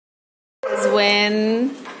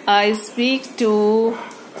when I speak to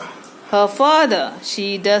her father.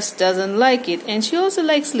 She doesn't like it, and she also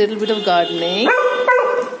likes a little bit of gardening.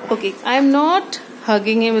 Okay, I'm not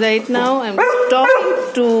hugging him right now. I'm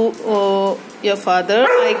talking to your father.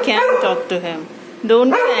 I can talk to him. Don't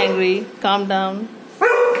get angry. Calm down.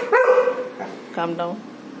 Calm down.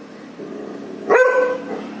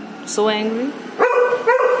 So angry?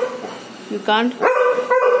 You can't?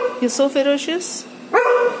 You're so ferocious?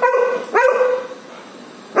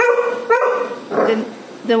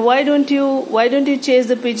 Then why don't you chase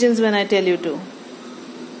the pigeons when I tell you to?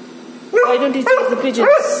 Why don't you chase the pigeons?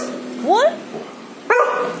 What?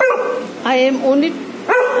 I'm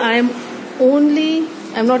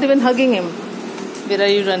not even hugging him. Where are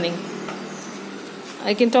you running?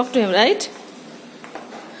 I can talk to him, right?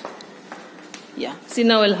 Yeah. See,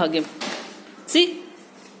 now I'll hug him. See?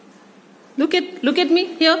 Look at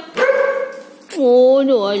me here. Oh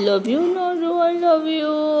no, I love you. No, I love you.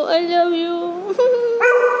 I love you.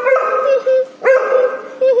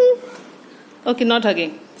 Okay, not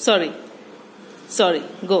hugging. Sorry.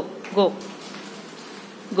 Go.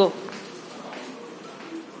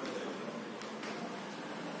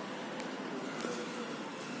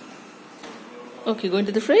 Okay, going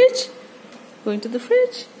to the fridge.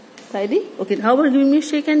 Taidi. Okay, how about giving me a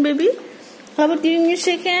shake hand, baby? How about giving me a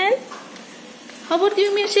shake hand?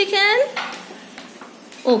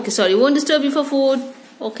 Okay, sorry, won't disturb you for food.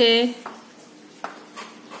 Okay.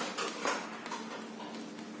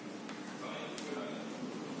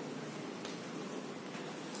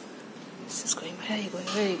 This is going. Where are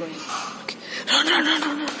you going? Okay.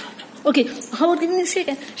 Run. Okay, how about giving me a shake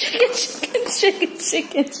hand? Shake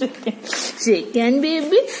hand,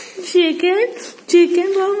 baby. Shake hand,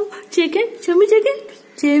 Babu. Show me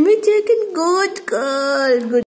chicken. Good girl. Good.